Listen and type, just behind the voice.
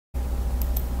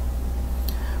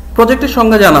প্রজেক্টের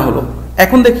সংজ্ঞা জানা হলো।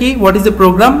 এখন দেখি what is a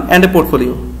program and a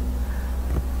portfolio.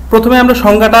 প্রথমে আমরা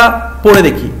সংজ্ঞাটা পড়ে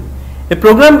দেখি। এ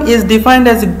programme is defined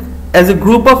as a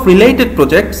group of related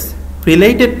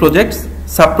projects,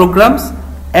 subprograms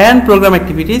and program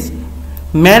activities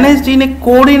managed in a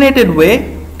coordinated way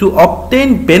to obtain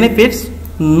benefits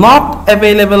not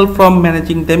available from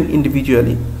managing them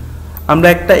individually. আমরা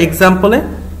একটা এক্সাম্পলে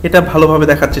এটা ভালোভাবে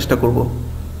দেখার চেষ্টা করব।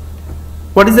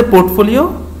 What is a portfolio?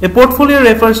 A portfolio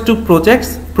refers to projects,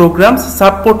 programs,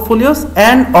 sub-portfolios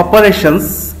and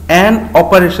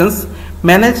operations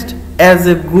managed as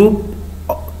a group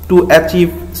to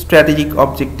achieve strategic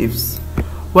objectives.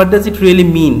 What does it really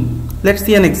mean? Let's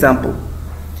see an example.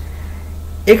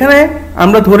 এখানে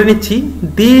আমরা ধরে নিচ্ছি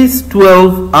these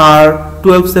 12 are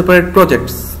 12 separate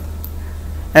projects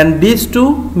and these two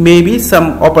may be some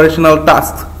operational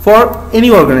tasks for any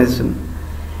organization.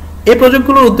 এই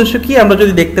প্রজেক্টগুলোর উদ্দেশ্য কি আমরা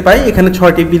যদি দেখতে পাই, এখানে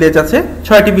 6টি ভিলেজ আছে,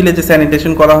 6টি ভিলেজে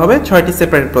স্যানিটেশন করা হবে, 6টি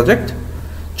সেপারেট প্রজেক্ট,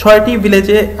 6টি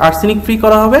ভিলেজে আর্সেনিক ফ্রি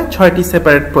করা হবে, 6টি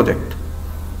সেপারেট প্রজেক্ট।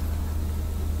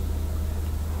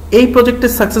 এই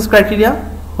প্রজেক্টের সাকসেস ক্রাইটেরিয়া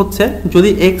হচ্ছে যদি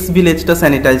এক্স ভিলেজটা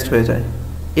স্যানিটাইজড হয়ে যায়,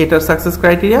 এটার সাকসেস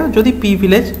ক্রাইটেরিয়া যদি পি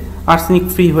ভিলেজ আর্সেনিক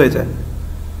ফ্রি হয়ে যায়।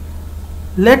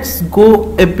 Let's go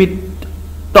A bit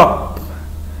top.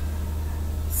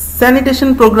 Sanitation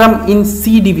programme in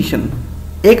C division,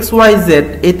 x Y Z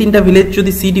এই তিনটা ভিলেজ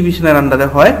যদি সি ডিভিশনের আন্ডারে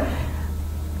হয়,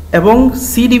 এবং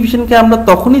সি ডিভিশনকে আমরা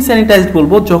তখনই স্যানিটাইজড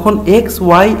বলবো যখন এক্স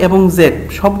ওয়াই এবং জেড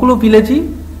সবগুলো ভিলেজই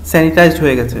স্যানিটাইজড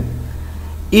হয়ে গেছে।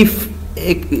 If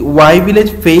Y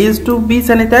village fails to be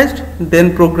sanitized, then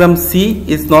program C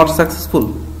is not successful.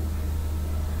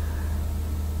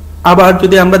 আবার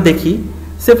যদি আমরা দেখি,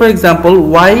 say for example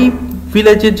Y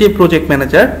village এর যে প্রজেক্ট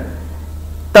ম্যানেজার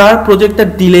তার প্রজেক্টটা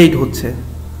ডিলেড হচ্ছে,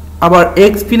 আবার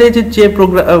X village এর যে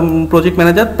প্রজেক্ট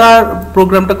ম্যানেজার তার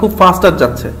প্রোগ্রামটা খুব ফাস্টার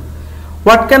যাচ্ছে।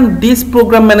 What can this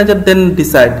program manager then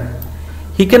decide?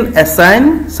 He can assign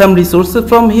some resources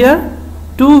from here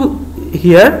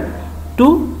to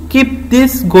keep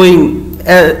this going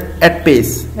at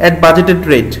pace, at budgeted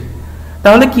rate.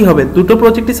 তাহলে কি হবে, দুটো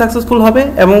প্রজেক্টই সাকসেসফুল হবে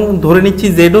এবং ধরে নিচ্ছি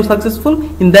জেডও successful.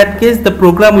 In that case the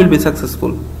programme will be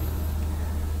successful.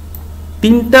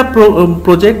 তিনটা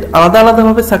project আলাদা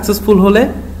আলাদাভাবে সাকসেসফুল হলে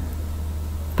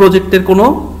প্রজেক্টের কোনো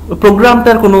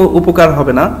প্রোগ্রামটার কোনো উপকার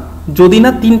হবে না যদি না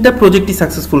তিনটা প্রজেক্টই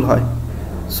সাকসেসফুল হয়।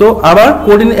 সো আবার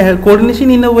কোঅর্ডিনেশন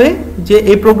ইন এ ওয়ে যে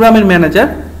এই প্রোগ্রামের ম্যানেজার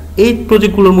এই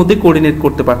প্রজেক্টগুলোর মধ্যে কোঅর্ডিনেট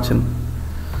করতে পারছেন।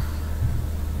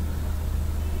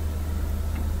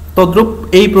 তদ্রূপ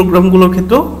এই প্রোগ্রামগুলোর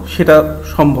ক্ষেত্রেও সেটা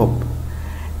সম্ভব।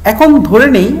 এখন ধরে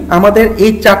নেই আমাদের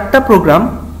এই 4টা প্রোগ্রাম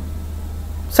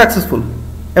সাকসেসফুল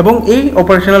এবং এই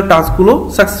অপারেশনাল টাস্কগুলো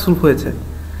সাকসেসফুল হয়েছে।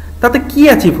 তাতে কি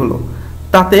অ্যাচিভ হলো?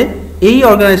 তাতে এই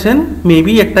অর্গানাইজেশন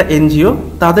মেবি একটা এনজিও,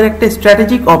 তাদের একটা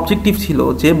স্ট্র্যাটেজিক অবজেক্টিভ ছিল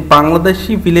যে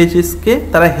বাংলাদেশি ভিলেজেসকে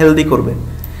তারা হেলদি করবে।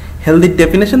 হেলদির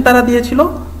ডেফিনেশন তারা দিয়েছিল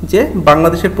যে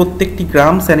বাংলাদেশের প্রত্যেকটি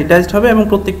গ্রাম স্যানিটাইজড হবে এবং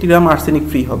প্রত্যেকটি গ্রাম আর্সেনিক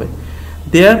ফ্রি হবে।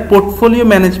 Their portfolio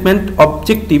management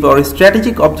objective or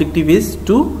strategic objective is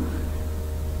to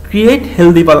create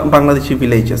healthy Bangladeshi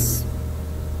villages.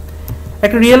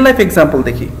 একটা রিয়েল লাইফ এক্সাম্পল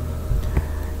দেখি।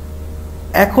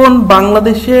 এখন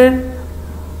বাংলাদেশের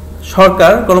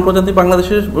সরকার, গণপ্রজাতন্ত্রী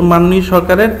বাংলাদেশের মাননীয়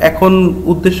সরকারের এখন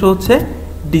উদ্দেশ্য হচ্ছে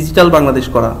ডিজিটাল বাংলাদেশ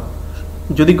করা।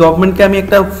 যদি গভর্নমেন্টকে আমি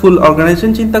একটা ফুল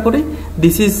অর্গানাইজেশন চিন্তা করি,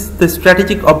 this is the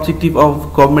strategic objective of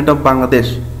government of Bangladesh,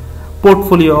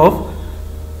 portfolio of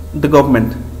the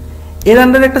government. এর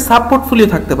আন্ডারে একটা সাব পোর্টফোলিও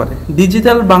থাকতে পারে,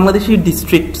 ডিজিটাল বাংলাদেশি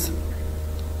ডিস্ট্রিক্টস।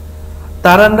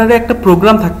 তার আন্ডারে একটা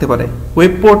প্রোগ্রাম থাকতে পারে,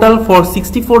 ওয়েব পোর্টাল ফর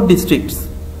 64 ডিস্ট্রিক্টস।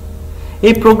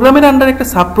 এই প্রোগ্রামের আন্ডারে একটা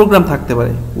সাব প্রোগ্রাম থাকতে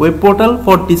পারে, web portal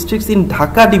for districts in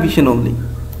Dhaka division only.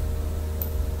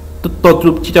 তো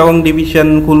তদ্রূপ Chittagong division,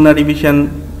 Khulna division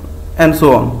and so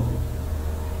on.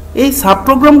 এই সাব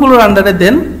প্রোগ্রামগুলোর আন্ডারে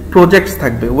দেন projects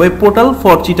থাকবে, web portal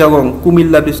for Chittagong,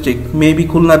 Comilla district, maybe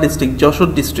Khulna district, Jessore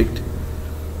district.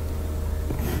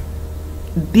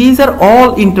 These are all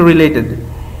ইন্টাররিলেটেড।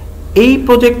 এই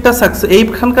প্রজেক্টটা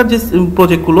এইখানকার যে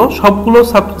প্রজেক্টগুলো সবগুলো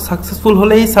সাকসেসফুল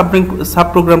হলে এই সাব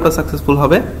প্রোগ্রামটা সাকসেসফুল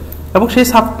হবে, এবং সেই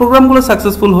সাব প্রোগ্রামগুলো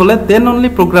সাকসেসফুল হলে দেন অনলি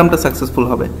প্রোগ্রামটা সাকসেসফুল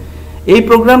হবে। এই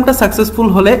প্রোগ্রামটা সাকসেসফুল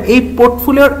হলে এই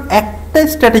পোর্টফোলিওর একটা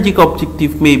স্ট্র্যাটেজিক অবজেক্টিভ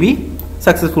মেবি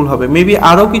সাকসেসফুল হবে, মেবি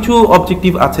আরো কিছু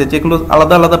অবজেক্টিভ আছে যেগুলো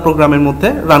আলাদা আলাদা প্রোগ্রামের মধ্যে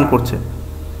রান করছে।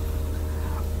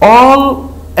 All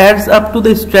ads up to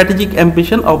the strategic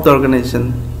ambition of the organisation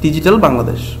digital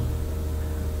Bangladesh.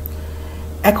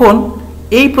 এখন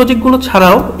এই প্রজেক্টগুলো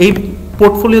ছাড়াও এই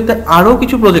পোর্টফোলিওতে আরো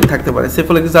কিছু প্রজেক্ট থাকতে পারে। সে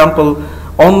for example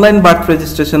online birth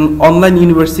registration, online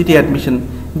university admission.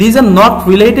 These are not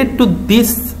related to this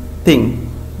thing,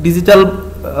 digital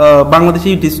Bangladeshi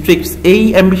districts, এই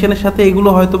অ্যাম্বিশনের সাথে এগুলো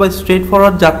হয়তো বা স্ট্রেট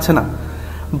ফরওয়ার্ড যাচ্ছে না,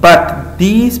 but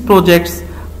this projects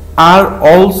are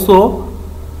also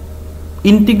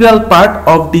integral part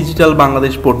of digital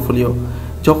Bangladesh portfolio.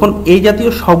 যখন এই জাতীয়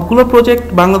সবগুলো প্রজেক্ট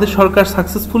বাংলাদেশ সরকার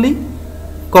সাকসেসফুলি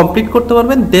কমপ্লিট করতে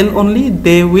পারবেন, then only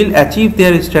they will achieve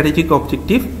there strategic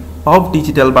objective of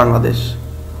digital Bangladesh.